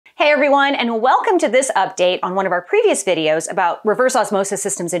Hey everyone, and welcome to this update on one of our previous videos about reverse osmosis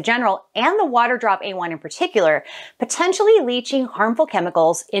systems in general and the Waterdrop A1 in particular, potentially leaching harmful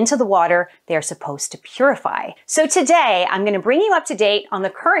chemicals into the water they are supposed to purify. So today, I'm going to bring you up to date on the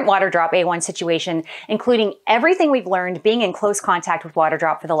current Waterdrop A1 situation, including everything we've learned being in close contact with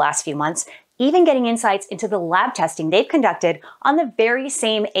Waterdrop for the last few months, even getting insights into the lab testing they've conducted on the very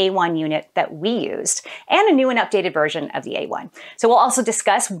same A1 unit that we used, and a new and updated version of the A1. So we'll also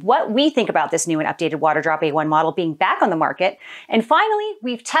discuss what we think about this new and updated Waterdrop A1 model being back on the market. And finally,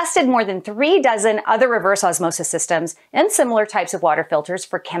 we've tested more than 36 other reverse osmosis systems and similar types of water filters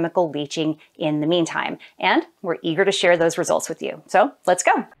for chemical leaching in the meantime. And we're eager to share those results with you. So let's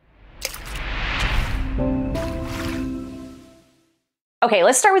go. Okay,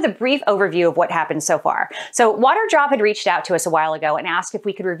 let's start with a brief overview of what happened so far. So Waterdrop had reached out to us a while ago and asked if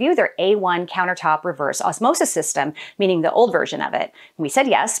we could review their A1 countertop reverse osmosis system, meaning the old version of it. We said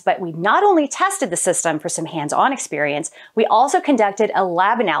yes, but we not only tested the system for some hands-on experience, we also conducted a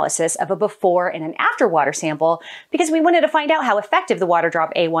lab analysis of a before and an after water sample because we wanted to find out how effective the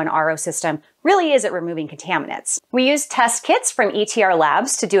Waterdrop A1 RO system really is at removing contaminants. We used test kits from ETR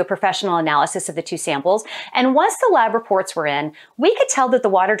Labs to do a professional analysis of the two samples, and once the lab reports were in, we could tell that the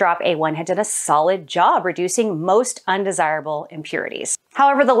Waterdrop A1 had done a solid job reducing most undesirable impurities.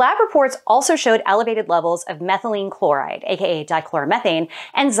 However, the lab reports also showed elevated levels of methylene chloride, aka dichloromethane,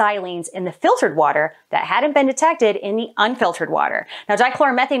 and Xylenes in the filtered water that hadn't been detected in the unfiltered water. Now,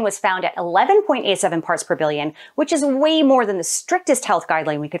 dichloromethane was found at 11.87 parts per billion, which is way more than the strictest health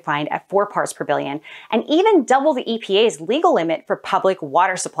guideline we could find at 4 parts per billion, and even double the EPA's legal limit for public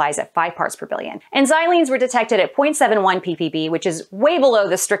water supplies at 5 parts per billion. And Xylenes were detected at 0.71 ppb, which is way below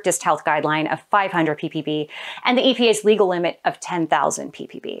the strictest health guideline of 500 ppb, and the EPA's legal limit of 10,000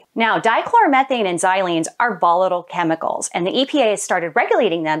 ppb. Now, dichloromethane and Xylenes are volatile chemicals, and the EPA has started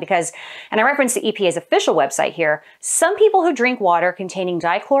regulating them because, and I reference the EPA's official website here, some people who drink water containing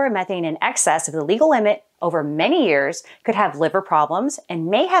dichloromethane in excess of the legal limit over many years could have liver problems and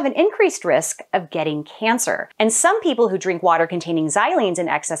may have an increased risk of getting cancer. And some people who drink water containing Xylenes in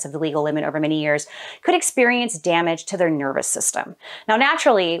excess of the legal limit over many years could experience damage to their nervous system. Now,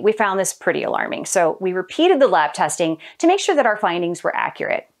 naturally, we found this pretty alarming, so we repeated the lab testing to make sure that our findings were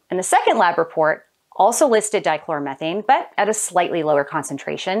accurate. And the second lab report also listed dichloromethane, but at a slightly lower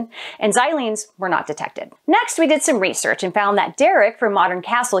concentration, and Xylenes were not detected. Next, we did some research and found that Derek from Modern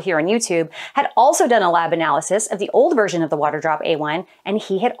Castle here on YouTube had also done a lab analysis of the old version of the Waterdrop A1, and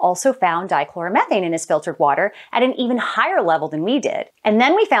he had also found dichloromethane in his filtered water at an even higher level than we did. And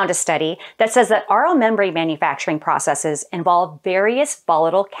then we found a study that says that RO membrane manufacturing processes involve various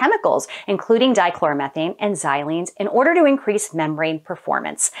volatile chemicals, including dichloromethane and Xylenes, in order to increase membrane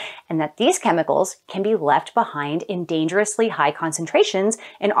performance, and that these chemicals can be left behind in dangerously high concentrations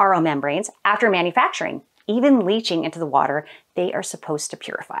in RO membranes after manufacturing, even leaching into the water they are supposed to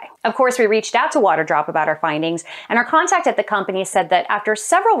purify. Of course, we reached out to Waterdrop about our findings, and our contact at the company said that after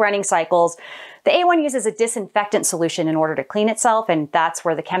several running cycles, the A1 uses a disinfectant solution in order to clean itself, and that's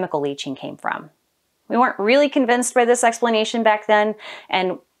where the chemical leaching came from. We weren't really convinced by this explanation back then,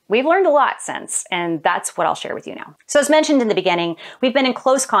 and we've learned a lot since, and that's what I'll share with you now. So as mentioned in the beginning, we've been in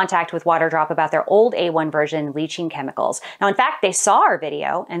close contact with Waterdrop about their old A1 version leaching chemicals. Now, in fact, they saw our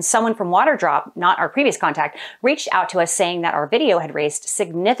video, and someone from Waterdrop, not our previous contact, reached out to us saying that our video had raised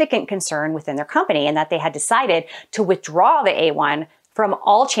significant concern within their company and that they had decided to withdraw the A1 from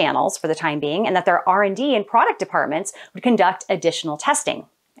all channels for the time being, and that their R&D and product departments would conduct additional testing.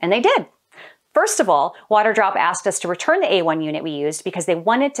 And they did. First of all, Waterdrop asked us to return the A1 unit we used because they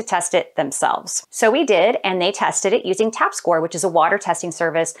wanted to test it themselves. So we did, and they tested it using TapScore, which is a water testing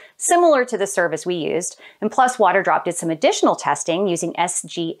service similar to the service we used. And plus, Waterdrop did some additional testing using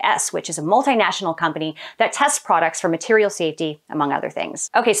SGS, which is a multinational company that tests products for material safety, among other things.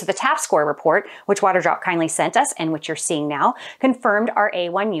 Okay, so the TapScore report, which Waterdrop kindly sent us and which you're seeing now, confirmed our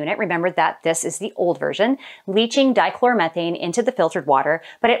A1 unit, remember that this is the old version, leaching dichloromethane into the filtered water,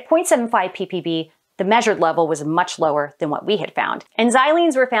 but at 0.75 ppb, the measured level was much lower than what we had found. And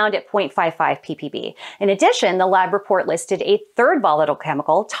Xylenes were found at 0.55 ppb. In addition, the lab report listed a third volatile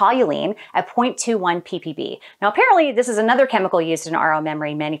chemical, toluene, at 0.21 ppb. Now, apparently, this is another chemical used in RO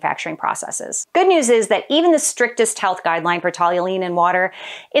membrane manufacturing processes. Good news is that even the strictest health guideline for toluene in water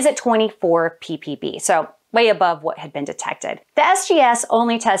is at 24 ppb. So way above what had been detected. The The SGS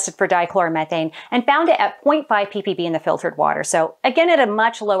only tested for dichloromethane and found it at 0.5 ppb in the filtered water, so again at a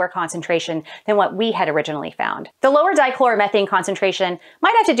much lower concentration than what we had originally found. The lower dichloromethane concentration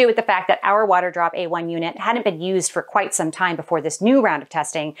might have to do with the fact that our Waterdrop A1 unit hadn't been used for quite some time before this new round of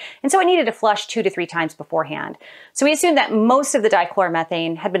testing, and so it needed to flush 2 to 3 times beforehand. So we assumed that most of the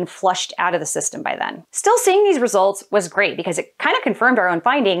dichloromethane had been flushed out of the system by then. Still, seeing these results was great because it kind of confirmed our own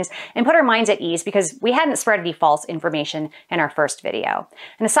findings and put our minds at ease because we hadn't spread any false information in our first video.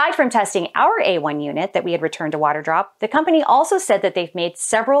 And aside from testing our A1 unit that we had returned to Waterdrop, the company also said that they've made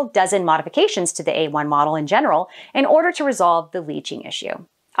several dozen modifications to the A1 model in general in order to resolve the leaching issue.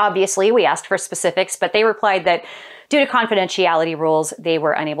 Obviously, we asked for specifics, but they replied that due to confidentiality rules, they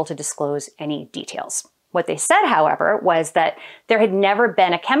were unable to disclose any details. What they said, however, was that there had never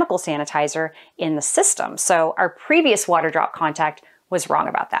been a chemical sanitizer in the system, so our previous Waterdrop contact was wrong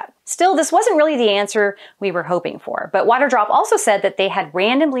about that. Still, this wasn't really the answer we were hoping for, but Waterdrop also said that they had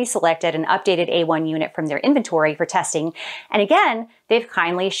randomly selected an updated A1 unit from their inventory for testing, and again, they've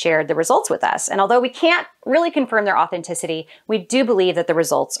kindly shared the results with us. And although we can't really confirm their authenticity, we do believe that the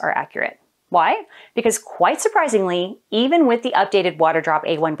results are accurate. Why? Because quite surprisingly, even with the updated Waterdrop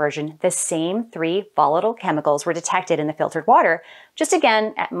A1 version, the same 3 volatile chemicals were detected in the filtered water, just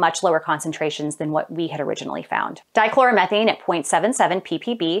again at much lower concentrations than what we had originally found. Dichloromethane at 0.77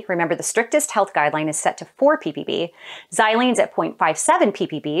 ppb, remember the strictest health guideline is set to 4 ppb, Xylenes at 0.57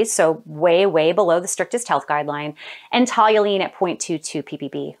 ppb, so way below the strictest health guideline, and toluene at 0.22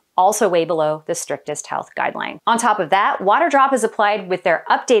 ppb. Also way below the strictest health guideline. On top of that, Waterdrop has applied with their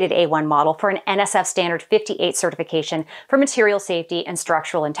updated A1 model for an NSF Standard 58 certification for material safety and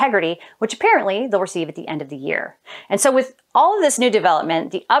structural integrity, which apparently they'll receive at the end of the year. And so with all of this new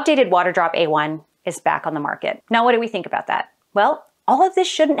development, the updated Waterdrop A1 is back on the market. Now, what do we think about that? Well, all of this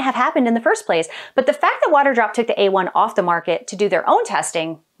shouldn't have happened in the first place, but the fact that Waterdrop took the A1 off the market to do their own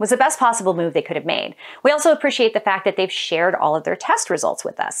testing was the best possible move they could have made. We also appreciate the fact that they've shared all of their test results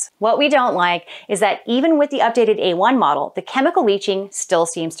with us. What we don't like is that even with the updated A1 model, the chemical leaching still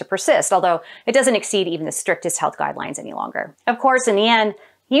seems to persist, although it doesn't exceed even the strictest health guidelines any longer. Of course, in the end,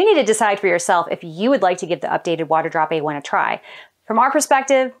 you need to decide for yourself if you would like to give the updated Waterdrop A1 a try. From our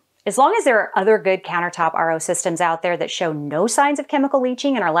perspective, as long as there are other good countertop RO systems out there that show no signs of chemical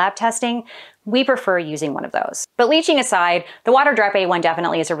leaching in our lab testing, we prefer using one of those. But leaching aside, the Waterdrop A1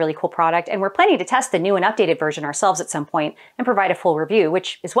 definitely is a really cool product, and we're planning to test the new and updated version ourselves at some point and provide a full review,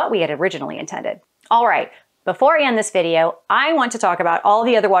 which is what we had originally intended. All right, before I end this video, I want to talk about all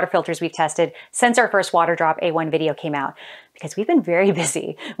the other water filters we've tested since our first Waterdrop A1 video came out, because we've been very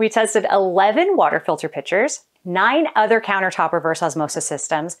busy. We tested 11 water filter pitchers, 9 other countertop reverse osmosis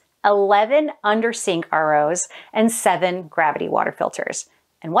systems, 11 under sink ROs, and 7 gravity water filters.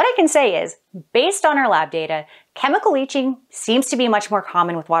 And what I can say is, based on our lab data, chemical leaching seems to be much more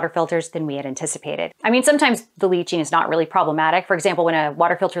common with water filters than we had anticipated. I mean, sometimes the leaching is not really problematic. For example, when a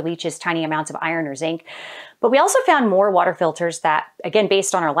water filter leaches tiny amounts of iron or zinc. But we also found more water filters that, again,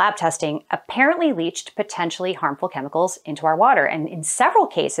 based on our lab testing, apparently leached potentially harmful chemicals into our water, and in several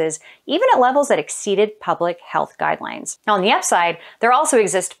cases, even at levels that exceeded public health guidelines. Now, on the upside, there also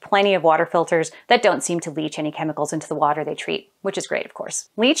exist plenty of water filters that don't seem to leach any chemicals into the water they treat, which is great, of course.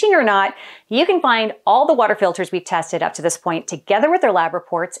 Leaching or not, you can find all the water filters we've tested up to this point together with their lab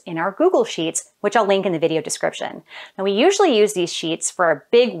reports in our Google Sheets, which I'll link in the video description. Now, we usually use these sheets for our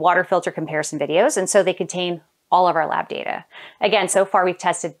big water filter comparison videos, and so they contain all of our lab data. Again, so far we've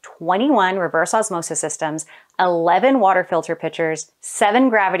tested 21 reverse osmosis systems, 11 water filter pitchers, 7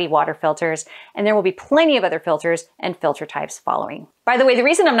 gravity water filters, and there will be plenty of other filters and filter types following. By the way, the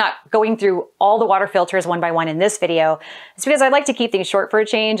reason I'm not going through all the water filters one by one in this video is because I'd like to keep things short for a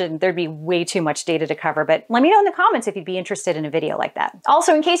change and there'd be way too much data to cover, but let me know in the comments if you'd be interested in a video like that.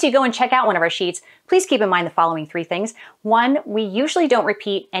 Also, in case you go and check out one of our sheets, please keep in mind the following 3 things. 1, we usually don't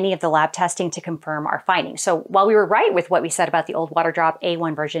repeat any of the lab testing to confirm our findings. So while we were right with what we said about the old Waterdrop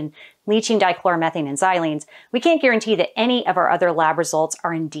A1 version, leaching dichloromethane and Xylenes, we can't guarantee that any of our other lab results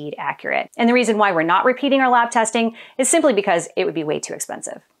are indeed accurate. And the reason why we're not repeating our lab testing is simply because it would be way too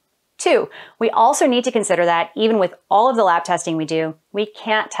expensive. 2, we also need to consider that even with all of the lab testing we do, we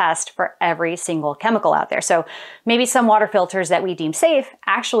can't test for every single chemical out there. So maybe some water filters that we deem safe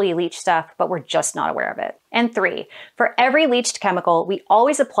actually leach stuff, but we're just not aware of it. And 3, for every leached chemical, we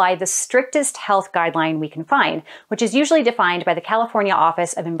always apply the strictest health guideline we can find, which is usually defined by the California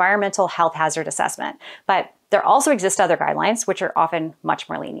Office of Environmental Health Hazard Assessment. But there also exist other guidelines, which are often much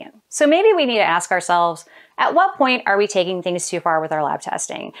more lenient. So maybe we need to ask ourselves, at what point are we taking things too far with our lab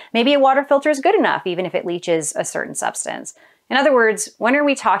testing? Maybe a water filter is good enough, even if it leaches a certain substance. In other words, when are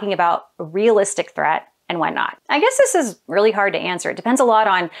we talking about a realistic threat and when not? I guess this is really hard to answer. It depends a lot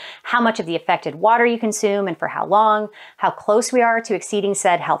on how much of the affected water you consume and for how long, how close we are to exceeding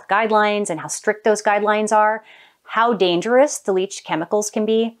said health guidelines and how strict those guidelines are, how dangerous the leached chemicals can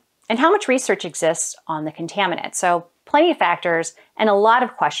be, and how much research exists on the contaminant. So plenty of factors and a lot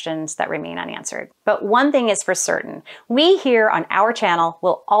of questions that remain unanswered. But one thing is for certain, we here on our channel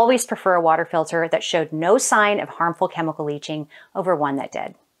will always prefer a water filter that showed no sign of harmful chemical leaching over one that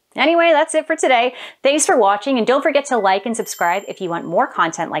did. Anyway, that's it for today. Thanks for watching, and don't forget to like and subscribe if you want more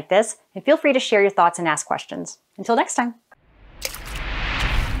content like this, and feel free to share your thoughts and ask questions. Until next time.